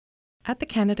At the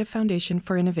Canada Foundation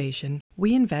for Innovation,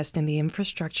 we invest in the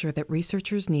infrastructure that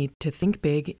researchers need to think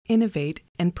big, innovate,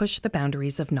 and push the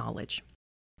boundaries of knowledge.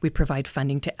 We provide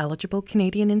funding to eligible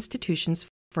Canadian institutions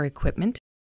for equipment,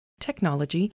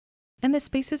 technology, and the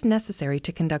spaces necessary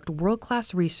to conduct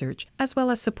world-class research, as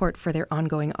well as support for their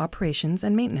ongoing operations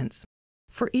and maintenance.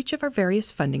 For each of our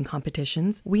various funding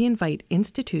competitions, we invite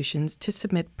institutions to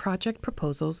submit project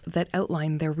proposals that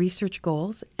outline their research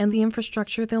goals and the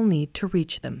infrastructure they'll need to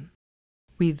reach them.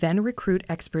 We then recruit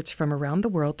experts from around the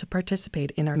world to participate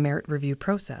in our merit review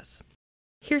process.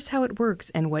 Here's how it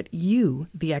works and what you,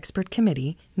 the expert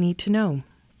committee, need to know.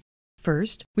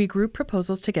 First, we group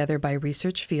proposals together by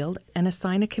research field and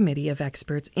assign a committee of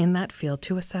experts in that field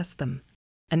to assess them.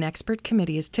 An expert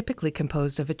committee is typically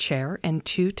composed of a chair and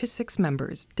 2 to 6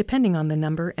 members, depending on the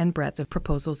number and breadth of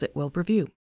proposals it will review.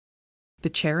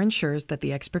 The chair ensures that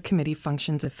the expert committee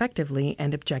functions effectively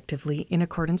and objectively in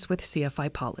accordance with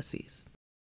CFI policies.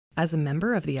 As a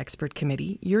member of the expert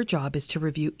committee, your job is to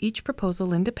review each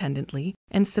proposal independently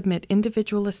and submit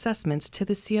individual assessments to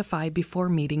the CFI before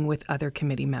meeting with other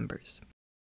committee members.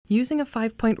 Using a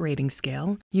 5-point rating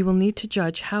scale, you will need to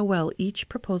judge how well each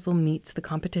proposal meets the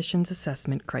competition's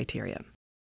assessment criteria.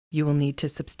 You will need to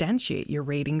substantiate your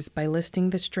ratings by listing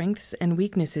the strengths and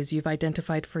weaknesses you've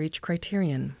identified for each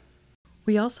criterion.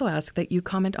 We also ask that you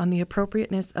comment on the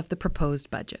appropriateness of the proposed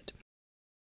budget.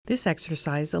 This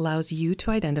exercise allows you to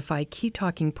identify key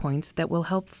talking points that will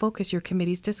help focus your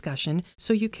committee's discussion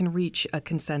so you can reach a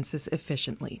consensus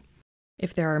efficiently.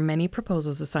 If there are many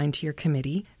proposals assigned to your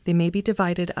committee, they may be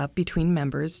divided up between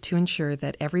members to ensure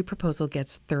that every proposal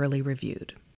gets thoroughly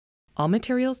reviewed. All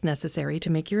materials necessary to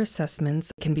make your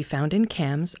assessments can be found in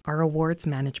CAMS, our awards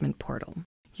management portal.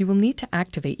 You will need to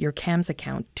activate your CAMS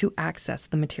account to access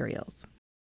the materials.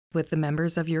 With the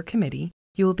members of your committee,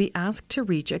 you will be asked to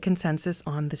reach a consensus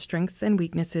on the strengths and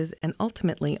weaknesses and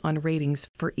ultimately on ratings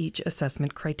for each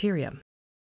assessment criteria.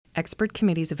 Expert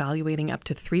committees evaluating up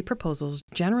to 3 proposals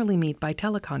generally meet by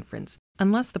teleconference,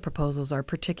 unless the proposals are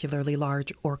particularly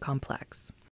large or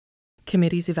complex.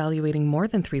 Committees evaluating more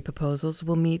than 3 proposals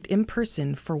will meet in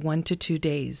person for 1 to 2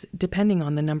 days, depending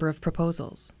on the number of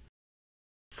proposals.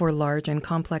 For large and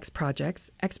complex projects,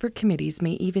 expert committees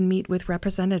may even meet with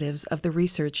representatives of the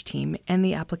research team and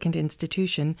the applicant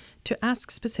institution to ask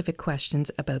specific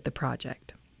questions about the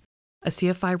project. A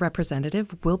CFI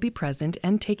representative will be present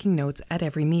and taking notes at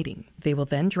every meeting. They will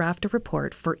then draft a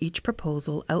report for each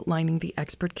proposal outlining the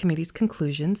expert committee's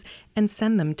conclusions and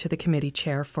send them to the committee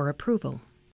chair for approval.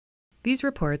 These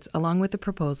reports, along with the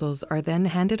proposals, are then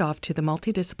handed off to the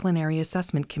Multidisciplinary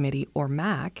Assessment Committee, or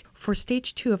MAC, for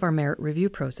Stage 2 of our merit review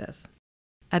process.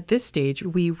 At this stage,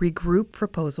 we regroup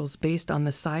proposals based on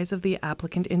the size of the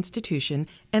applicant institution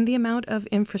and the amount of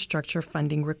infrastructure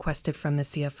funding requested from the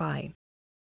CFI.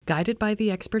 Guided by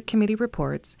the expert committee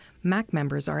reports, MAC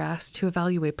members are asked to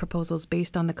evaluate proposals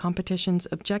based on the competition's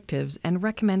objectives and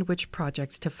recommend which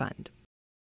projects to fund.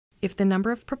 If the number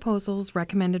of proposals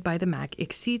recommended by the MAC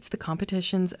exceeds the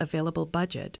competition's available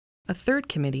budget, a third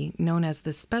committee, known as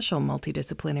the Special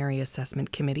Multidisciplinary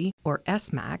Assessment Committee, or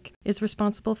SMAC, is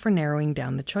responsible for narrowing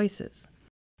down the choices.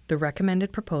 The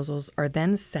recommended proposals are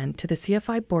then sent to the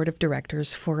CFI Board of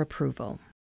Directors for approval.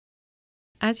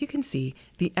 As you can see,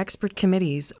 the expert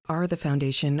committees are the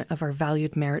foundation of our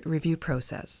valued merit review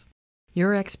process.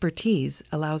 Your expertise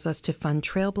allows us to fund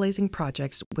trailblazing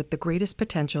projects with the greatest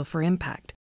potential for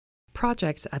impact.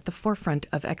 Projects at the forefront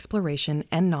of exploration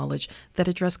and knowledge that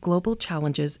address global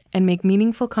challenges and make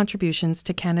meaningful contributions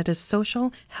to Canada's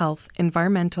social, health,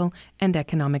 environmental, and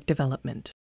economic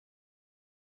development.